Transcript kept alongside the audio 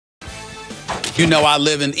You know I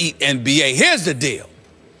live and eat NBA. Here's the deal.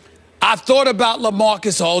 I've thought about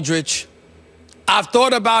LaMarcus Aldridge. I've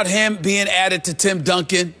thought about him being added to Tim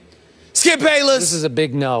Duncan. Skip Bayless. This is a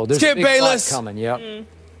big no. There's Skip a big Bayless fight coming, yep.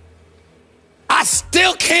 I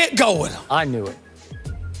still can't go with him. I knew it.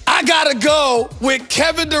 I got to go with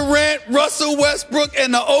Kevin Durant, Russell Westbrook,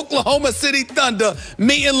 and the Oklahoma City Thunder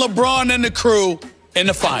meeting LeBron and the crew in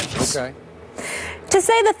the finals. Okay. To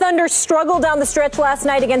say the Thunder struggled down the stretch last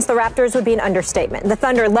night against the Raptors would be an understatement. The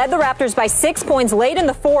Thunder led the Raptors by 6 points late in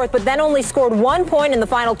the fourth, but then only scored 1 point in the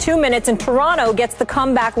final 2 minutes, and Toronto gets the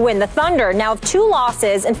comeback win. The Thunder now have 2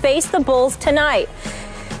 losses and face the Bulls tonight.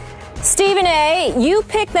 Stephen A., you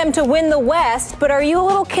picked them to win the West, but are you a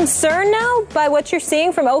little concerned now by what you're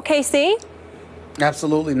seeing from OKC?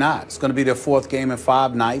 Absolutely not. It's going to be their 4th game in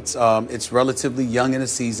 5 nights. It's relatively young in the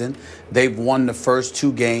season. They've won the first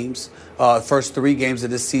 2 games. First 3 games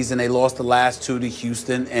of this season. They lost the last 2 to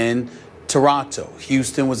Houston and Toronto.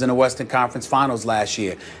 Houston was in the Western Conference Finals last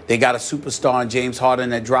year. They got a superstar in James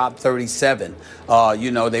Harden that dropped 37.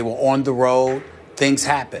 You know, they were on the road. Things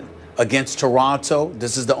happen. Against Toronto,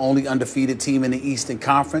 this is the only undefeated team in the Eastern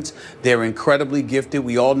Conference. They're incredibly gifted.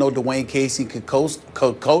 We all know Dwayne Casey could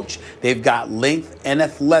coach. They've got length and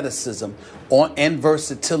athleticism and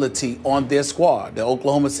versatility on their squad. The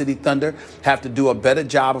Oklahoma City Thunder have to do a better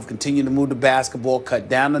job of continuing to move the basketball, cut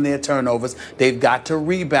down on their turnovers. They've got to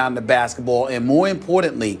rebound the basketball, and more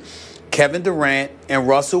importantly, Kevin Durant and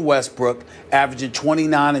Russell Westbrook averaging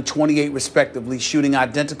 29 and 28 respectively, shooting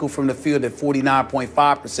identical from the field at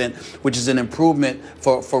 49.5%, which is an improvement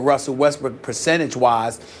for Russell Westbrook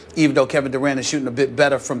percentage-wise, even though Kevin Durant is shooting a bit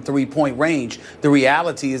better from three-point range. The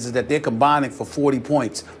reality is that they're combining for 40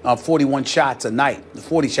 points, 41 shots a night,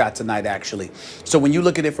 40 shots a night, actually. So when you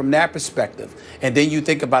look at it from that perspective, and then you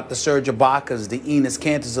think about the Serge Ibakas, the Enes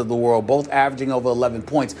Kanters of the world, both averaging over 11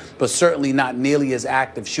 points, but certainly not nearly as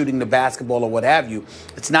active shooting the basketball or what have you.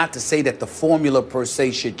 It's not to say that the formula per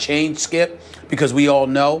se should change, Skip, because we all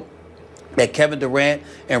know that Kevin Durant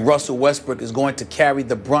and Russell Westbrook is going to carry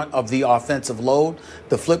the brunt of the offensive load.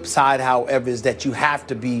 The flip side, however, is that you have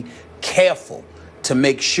to be careful to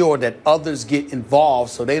make sure that others get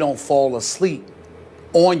involved so they don't fall asleep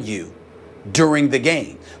on you during the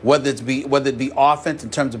game, whether it be offense in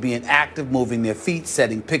terms of being active, moving their feet,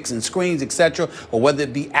 setting picks and screens, etc., or whether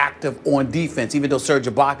it be active on defense. Even though Serge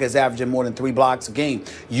Ibaka is averaging more than 3 blocks a game,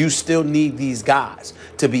 you still need these guys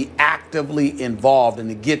to be actively involved and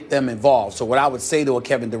to get them involved. So what I would say to a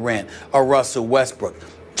Kevin Durant, a Russell Westbrook,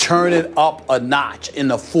 turn it up a notch in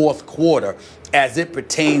the 4th quarter as it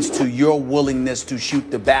pertains to your willingness to shoot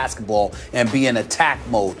the basketball and be in attack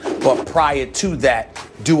mode. But prior to that,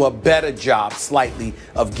 do a better job slightly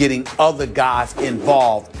of getting other guys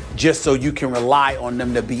involved just so you can rely on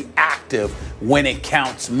them to be active when it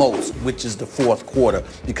counts most, which is the 4th quarter.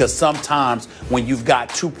 Because sometimes when you've got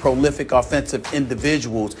 2 prolific offensive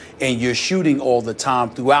individuals and you're shooting all the time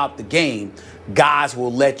throughout the game, guys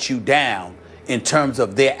will let you down in terms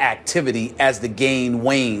of their activity as the game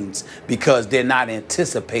wanes because they're not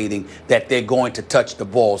anticipating that they're going to touch the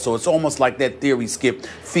ball. So it's almost like that theory, Skip,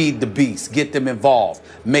 feed the beast, get them involved,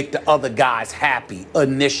 make the other guys happy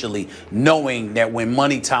initially, knowing that when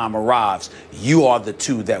money time arrives, you are the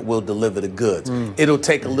 2 that will deliver the goods. It'll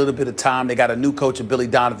take a little bit of time. They got a new coach in Billy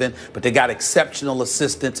Donovan, but they got exceptional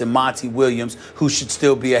assistants in Monty Williams, who should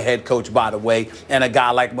still be a head coach, by the way, and a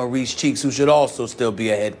guy like Maurice Cheeks, who should also still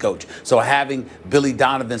be a head coach. So having Billy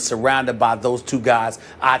Donovan surrounded by those 2 guys,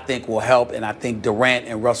 I think will help, and I think Durant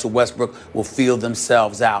and Russell Westbrook will feel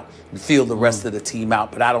themselves out, feel the rest of the team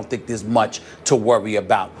out, but I don't think there's much to worry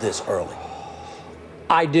about this early.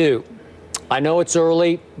 I do. I know it's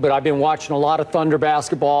early, but I've been watching a lot of Thunder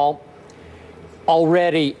basketball.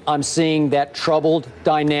 Already, I'm seeing that troubled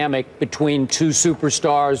dynamic between 2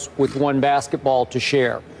 superstars with 1 basketball to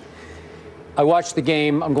share. I watched the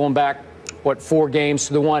game. I'm going back 4 games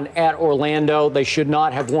to the one at Orlando. They should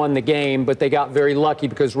not have won the game, but they got very lucky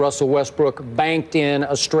because Russell Westbrook banked in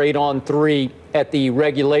a straight-on 3 at the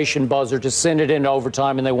regulation buzzer to send it into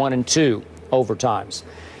overtime, and they won in 2 overtimes.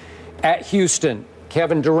 At Houston,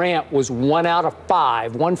 Kevin Durant was 1 out of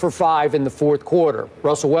 5, 1 for 5 in the 4th quarter.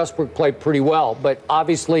 Russell Westbrook played pretty well, but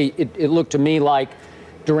obviously it looked to me like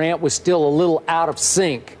Durant was still a little out of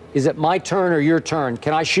sync. Is it my turn or your turn?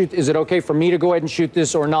 Can I shoot? Is it okay for me to go ahead and shoot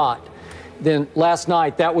this or not? Then last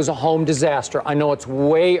night, that was a home disaster. I know it's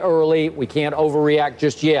way early. We can't overreact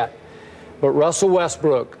just yet. But Russell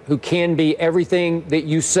Westbrook, who can be everything that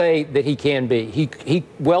you say that he can be, he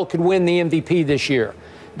well could win the MVP this year.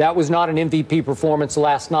 That was not an MVP performance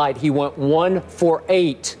last night. He went 1 for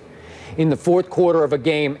 8. in the fourth quarter of a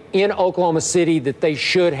game in Oklahoma City that they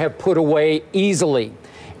should have put away easily.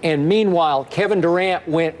 And meanwhile, Kevin Durant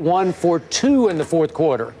went 1 for 2 in the fourth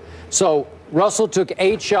quarter. So Russell took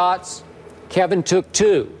 8 shots, Kevin took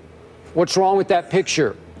 2. What's wrong with that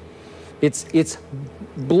picture? It's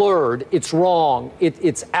blurred, it's wrong,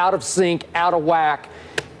 it's out of sync, out of whack.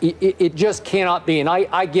 It just cannot be. And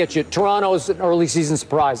I get you. Toronto's an early season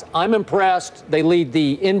surprise. I'm impressed. They lead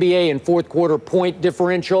the NBA in fourth quarter point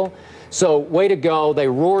differential. So way to go. They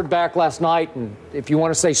roared back last night. And if you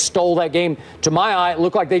want to say stole that game, to my eye, it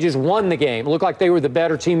looked like they just won the game. It looked like they were the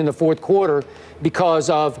better team in the fourth quarter because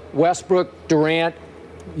of Westbrook, Durant,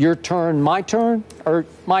 your turn, my turn, or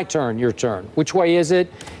my turn, your turn. Which way is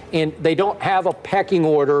it? And they don't have a pecking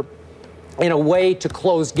order in a way to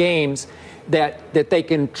close games that they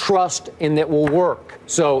can trust and that will work.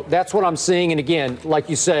 So that's what I'm seeing. And again, like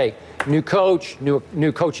you say, new coach,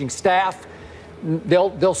 new coaching staff,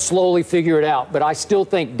 they'll slowly figure it out. But I still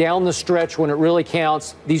think down the stretch when it really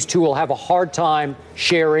counts, these two will have a hard time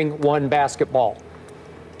sharing one basketball.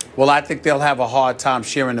 Well, I think they'll have a hard time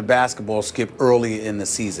sharing the basketball, Skip, early in the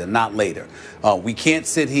season, not later. We can't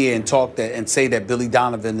sit here and talk that and say that Billy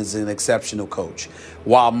Donovan is an exceptional coach,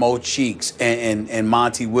 while Mo Cheeks and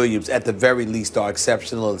Monty Williams, at the very least, are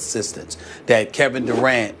exceptional assistants. That Kevin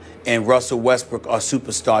Durant and Russell Westbrook are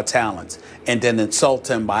superstar talents, and then insult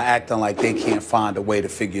them by acting like they can't find a way to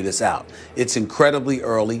figure this out. It's incredibly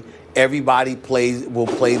early. Everybody will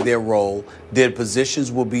play their role. Their positions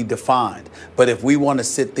will be defined. But if we want to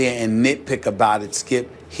sit there and nitpick about it, Skip,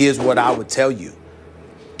 here's what I would tell you.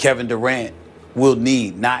 Kevin Durant will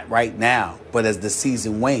need, not right now, but as the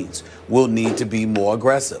season wanes, will need to be more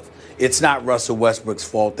aggressive. It's not Russell Westbrook's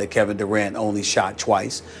fault that Kevin Durant only shot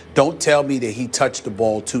twice. Don't tell me that he touched the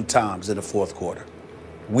ball 2 times in the fourth quarter.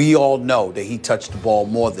 We all know that he touched the ball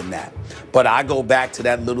more than that. But I go back to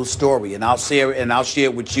that little story, and I'll share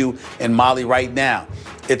it with you and Molly right now.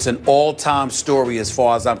 It's an all-time story as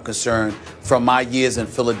far as I'm concerned from my years in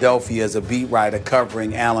Philadelphia as a beat writer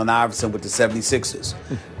covering Allen Iverson with the 76ers.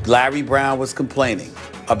 Larry Brown was complaining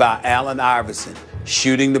about Allen Iverson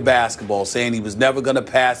shooting the basketball, saying he was never going to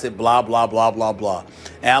pass it, blah, blah, blah, blah, blah.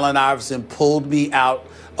 Allen Iverson pulled me out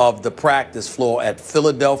of the practice floor at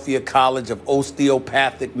Philadelphia College of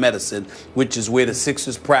Osteopathic Medicine, which is where the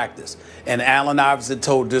Sixers practice. And Allen Iverson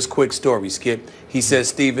told this quick story, Skip. He says,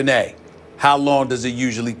 Stephen A., how long does it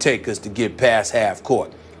usually take us to get past half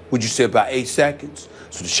court? Would you say about 8 seconds?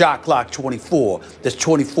 So the shot clock 24, that's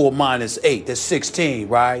 24 minus 8, that's 16,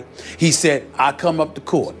 right? He said, I come up the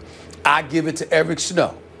court. I give it to Eric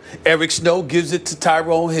Snow. Eric Snow gives it to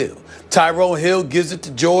Tyrone Hill. Tyrone Hill gives it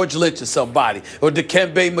to George Lynch or somebody, or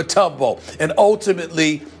Dikembe Mutombo. And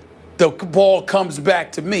ultimately, the ball comes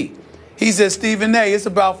back to me. He says, Stephen A., it's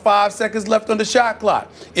about 5 seconds left on the shot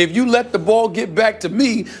clock. If you let the ball get back to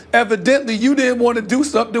me, evidently you didn't want to do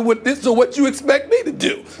something with this, so what you expect me to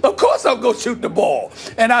do? Of course I'll go shoot the ball.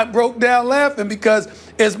 And I broke down laughing because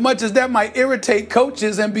as much as that might irritate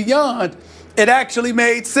coaches and beyond, it actually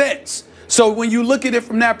made sense. So when you look at it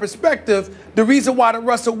from that perspective, the reason why the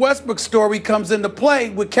Russell Westbrook story comes into play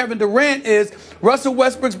with Kevin Durant is Russell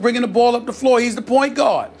Westbrook's bringing the ball up the floor. He's the point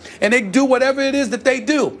guard. And they do whatever it is that they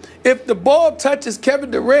do. If the ball touches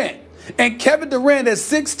Kevin Durant, and Kevin Durant is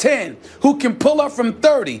 6'10", who can pull up from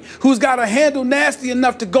 30, who's got a handle nasty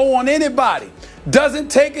enough to go on anybody, doesn't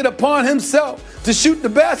take it upon himself to shoot the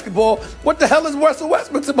basketball, what the hell is Russell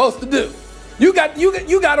Westbrook supposed to do? You got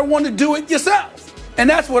to want to do it yourself. And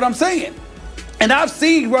that's what I'm saying. And I've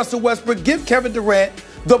seen Russell Westbrook give Kevin Durant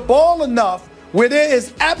the ball enough where there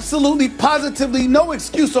is absolutely positively no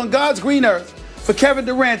excuse on God's green earth for Kevin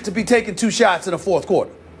Durant to be taking 2 shots in the fourth quarter.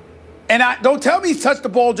 And don't tell me he's touched the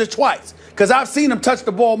ball just twice, because I've seen him touch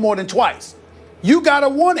the ball more than twice. You got to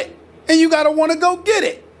want it, and you got to want to go get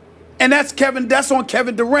it. And that's on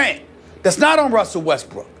Kevin Durant. That's not on Russell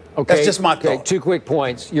Westbrook. Okay, that's just my thought. Okay, 2 quick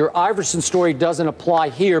points. Your Iverson story doesn't apply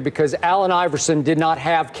here because Allen Iverson did not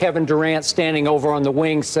have Kevin Durant standing over on the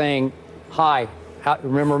wing saying, hi,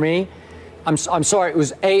 remember me? I'm sorry, it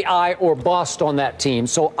was AI or bust on that team.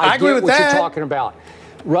 So I get what you're talking about.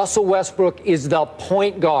 Russell Westbrook is the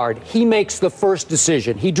point guard. He makes the first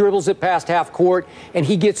decision. He dribbles it past half court, and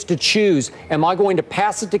he gets to choose. Am I going to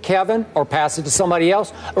pass it to Kevin or pass it to somebody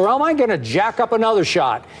else? Or am I going to jack up another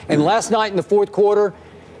shot? And last night in the fourth quarter,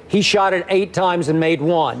 he shot it 8 times and made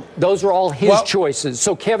 1. Those are all his choices.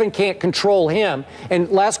 So Kevin can't control him. And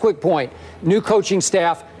last quick point, new coaching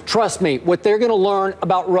staff, trust me, what they're going to learn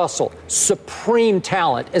about Russell, supreme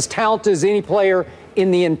talent, as talented as any player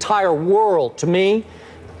in the entire world, to me,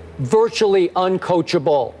 virtually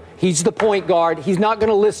uncoachable. He's the point guard. He's not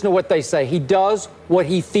going to listen to what they say. He does what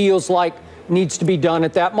he feels like needs to be done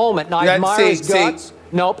at that moment. And I admire his guts.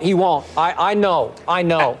 Nope, he won't. I know.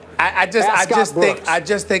 I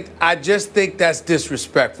just think that's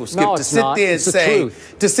disrespectful, Skip. No, to it's sit not. there and It's the say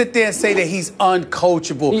truth. to sit there and say that he's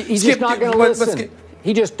uncoachable. He's just not going to listen.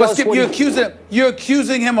 He just does Skip, you're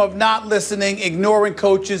accusing him of not listening, ignoring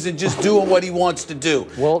coaches, and just doing what he wants to do.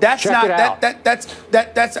 Well, that's check not it out.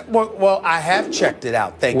 that's well, I have checked it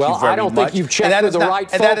out. Thank you very much. Well, I don't think you've checked with the right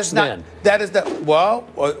folks then. That is the well,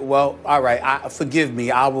 all right. Forgive me.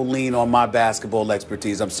 I will lean on my basketball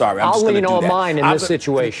expertise. I'm sorry. I'll lean on mine in this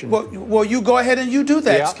situation. Well, you go ahead and you do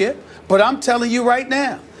that, Skip. But I'm telling you right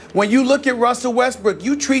now. When you look at Russell Westbrook,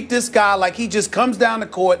 you treat this guy like he just comes down the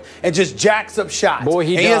court and just jacks up shots. Boy,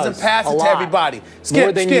 he does. He doesn't pass it to everybody.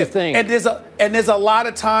 More than you think. And there's a lot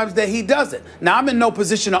of times that he doesn't. Now, I'm in no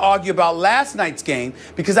position to argue about last night's game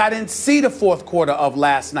because I didn't see the fourth quarter of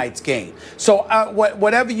last night's game. So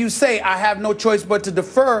whatever you say, I have no choice but to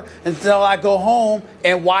defer until I go home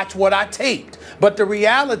and watch what I taped. But the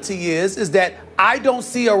reality is that I don't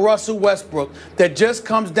see a Russell Westbrook that just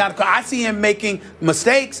comes down. I see him making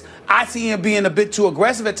mistakes. I see him being a bit too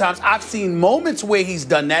aggressive at times. I've seen moments where he's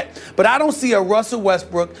done that. But I don't see a Russell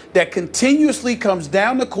Westbrook that continuously comes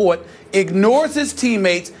down the court, ignores his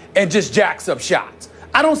teammates, and just jacks up shots.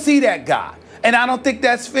 I don't see that guy. And I don't think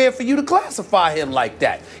that's fair for you to classify him like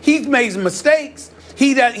that. He's made mistakes.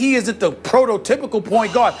 He isn't the prototypical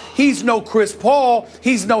point guard. He's no Chris Paul.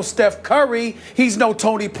 He's no Steph Curry. He's no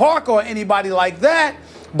Tony Parker or anybody like that.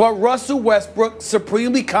 But Russell Westbrook,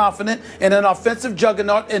 supremely confident and an offensive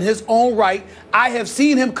juggernaut in his own right. I have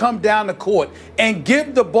seen him come down the court and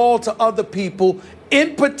give the ball to other people,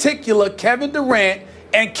 in particular Kevin Durant,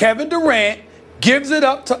 and Kevin Durant gives it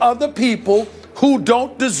up to other people who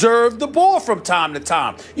don't deserve the ball from time to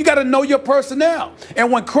time. You got to know your personnel. And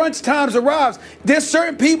when crunch times arrives, there's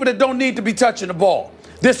certain people that don't need to be touching the ball.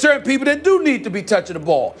 There's certain people that do need to be touching the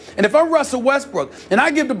ball. And if I'm Russell Westbrook and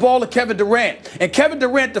I give the ball to Kevin Durant and Kevin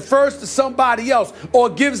Durant defers to somebody else or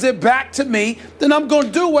gives it back to me, then I'm going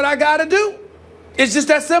to do what I got to do. It's just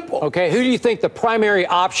that simple. Okay, who do you think the primary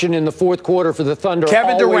option in the fourth quarter for the Thunder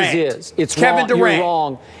Kevin always Durant. is? It's Kevin wrong. Durant. You're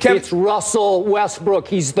wrong. Kevin. It's Russell Westbrook.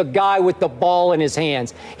 He's the guy with the ball in his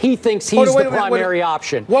hands. He thinks he's the primary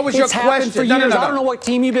option. What was your question? Happened for years. I don't know what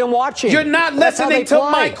team you've been watching. You're not listening to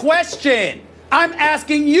my question. I'm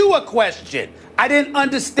asking you a question. I didn't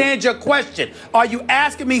understand your question. Are you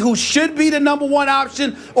asking me who should be the number one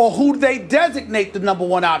option or who they designate the number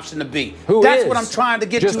one option to be? That's what I'm trying to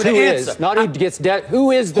get Just to the answer. Not who gets who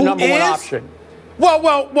is the number one option?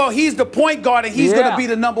 Well, he's the point guard and he's going to be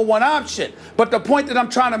the number one option. But the point that I'm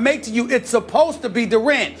trying to make to you, it's supposed to be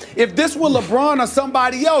Durant. If this were LeBron or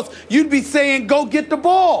somebody else, you'd be saying, go get the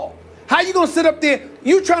ball. How you going to sit up there?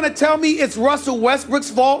 You trying to tell me it's Russell Westbrook's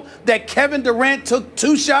fault that Kevin Durant took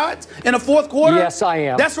 2 shots in the fourth quarter? Yes, I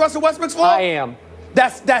am. That's Russell Westbrook's fault? I am.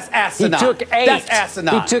 That's asinine. He took 8. That's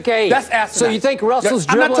asinine. He took 8. That's asinine. So you think Russell's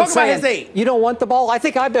dribbling? I'm not talking about his 8. You don't want the ball? I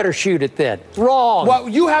think I better shoot it then. It's wrong. Well,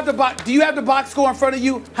 you have the box. Do you have the box score in front of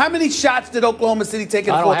you? How many shots did Oklahoma City take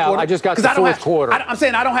in the fourth quarter? I just got the fourth quarter. I'm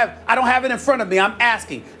saying I don't have it in front of me. I'm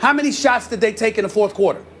asking, how many shots did they take in the fourth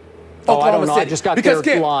quarter? Oklahoma I don't know. City. I just got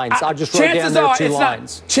their lines. I just wrote down their 2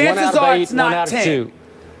 lines. Chances are it's not 10.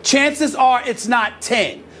 Chances are it's not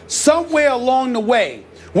 10. Somewhere along the way,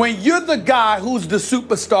 when you're the guy who's the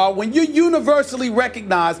superstar, when you're universally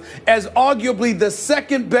recognized as arguably the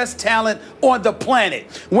second best talent on the planet,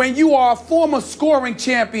 when you are a former scoring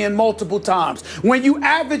champion multiple times, when you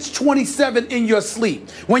average 27 in your sleep,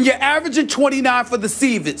 when you're averaging 29 for the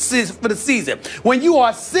season, when you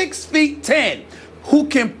are 6'10", who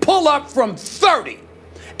can pull up from 30,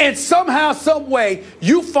 and somehow, some way,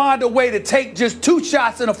 you find a way to take just 2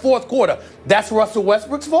 shots in the fourth quarter, that's Russell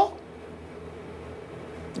Westbrook's fault?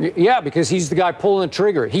 Yeah, because he's the guy pulling the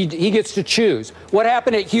trigger. He gets to choose. What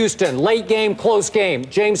happened at Houston? Late game, close game.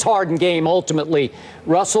 James Harden game, ultimately.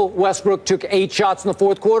 Russell Westbrook took 8 shots in the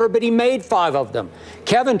fourth quarter, but he made 5 of them.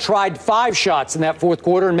 Kevin tried 5 shots in that fourth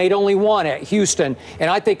quarter and made only 1 at Houston. And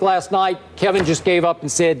I think last night, Kevin just gave up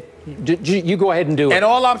and said, you go ahead and do it.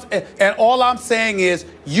 And all I'm saying is,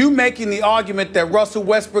 you making the argument that Russell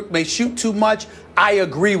Westbrook may shoot too much, I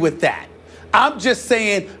agree with that. I'm just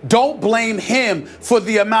saying, don't blame him for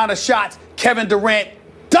the amount of shots Kevin Durant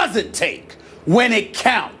doesn't take when it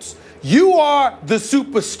counts. You are the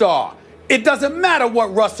superstar. It doesn't matter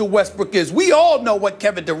what Russell Westbrook is. We all know what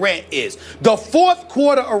Kevin Durant is. The fourth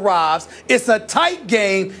quarter arrives. It's a tight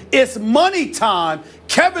game. It's money time.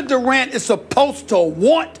 Kevin Durant is supposed to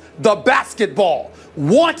want the basketball.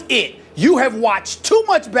 Want it. You have watched too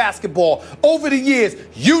much basketball over the years.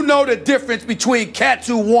 You know the difference between cats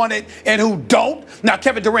who want it and who don't. Now,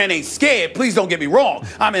 Kevin Durant ain't scared. Please don't get me wrong.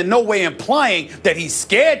 I'm in no way implying that he's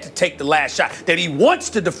scared to take the last shot, that he wants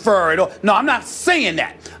to defer it. No, I'm not saying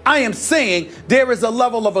that. I am saying there is a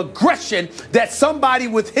level of aggression that somebody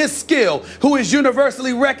with his skill, who is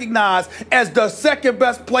universally recognized as the second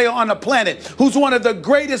best player on the planet, who's one of the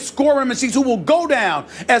greatest scoring machines, who will go down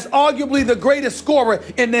as arguably the greatest scorer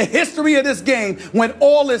in the history of this game when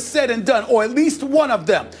all is said and done, or at least one of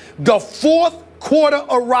them. The fourth quarter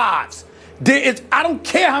arrives. I don't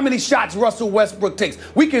care how many shots Russell Westbrook takes.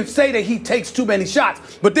 We can say that he takes too many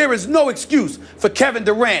shots, but there is no excuse for Kevin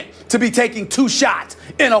Durant to be taking 2 shots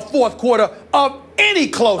in a fourth quarter of any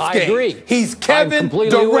close game. I agree. He's Kevin I'm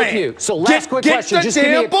completely Durant. with you. So last quick question. Just give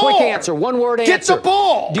me a quick answer. One-word answer. Get the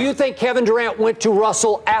ball. Do you think Kevin Durant went to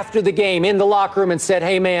Russell after the game in the locker room and said,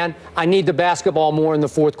 hey, man, I need the basketball more in the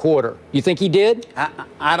fourth quarter? You think he did?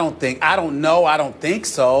 I don't know. I don't think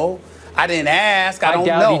so. I didn't ask. I don't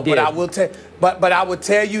know. But I will tell. But I would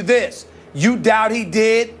tell you this: you doubt he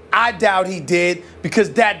did. I doubt he did,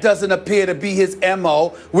 because that doesn't appear to be his MO,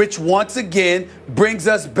 which once again brings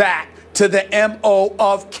us back to the MO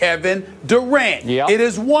of Kevin Durant. Yep. It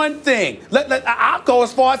is one thing. I'll go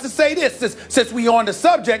as far as to say this, since we on the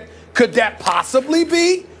subject. Could that possibly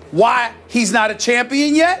be why he's not a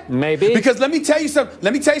champion yet? Maybe. Because let me tell you something.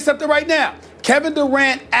 Let me tell you something right now. Kevin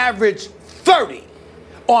Durant averaged 30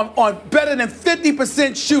 on better than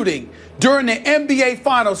 50% shooting during the NBA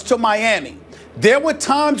Finals to Miami. There were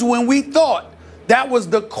times when we thought that was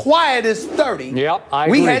the quietest 30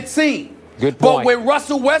 we had seen. Good point. But when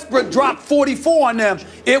Russell Westbrook dropped 44 on them,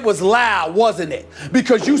 it was loud, wasn't it?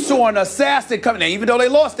 Because you saw an assassin coming in. Even though they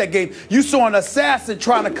lost that game, you saw an assassin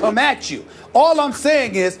trying to come at you. All I'm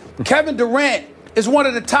saying is Kevin Durant is one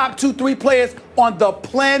of the top 2-3 players on the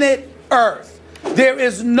planet Earth. There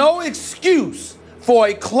is no excuse for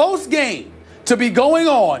a close game to be going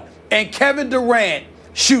on and Kevin Durant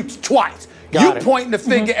shoots twice. You pointing the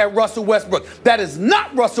finger at Russell Westbrook. That is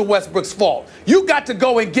not Russell Westbrook's fault. You got to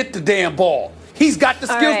go and get the damn ball. He's got the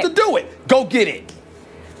skills to do it. Go get it.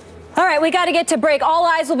 All right, we got to get to break. All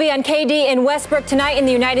eyes will be on KD and Westbrook tonight in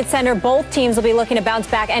the United Center. Both teams will be looking to bounce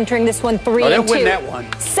back, entering this one 3-2. They'll win that one.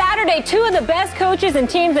 Saturday, 2 of the best coaches and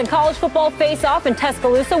teams in college football face off in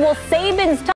Tuscaloosa. Will Saban's